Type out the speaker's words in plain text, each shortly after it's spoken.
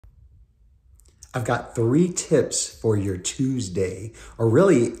I've got 3 tips for your Tuesday, or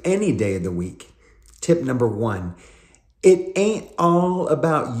really any day of the week. Tip number 1, it ain't all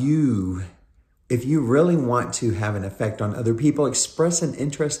about you. If you really want to have an effect on other people, express an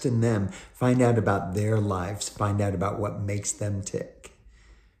interest in them, find out about their lives, find out about what makes them tick.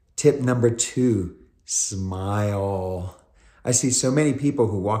 Tip number 2, smile. I see so many people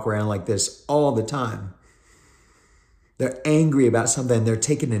who walk around like this all the time. They're angry about something, they're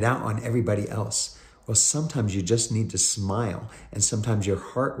taking it out on everybody else. Well, sometimes you just need to smile, and sometimes your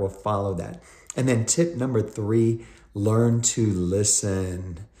heart will follow that. And then tip number 3, learn to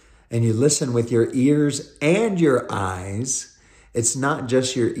listen. And you listen with your ears and your eyes. It's not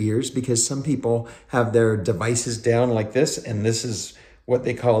just your ears, because some people have their devices down like this, and this is what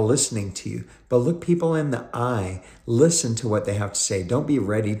they call listening to you. But look people in the eye, listen to what they have to say. Don't be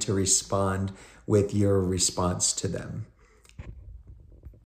ready to respond with your response to them.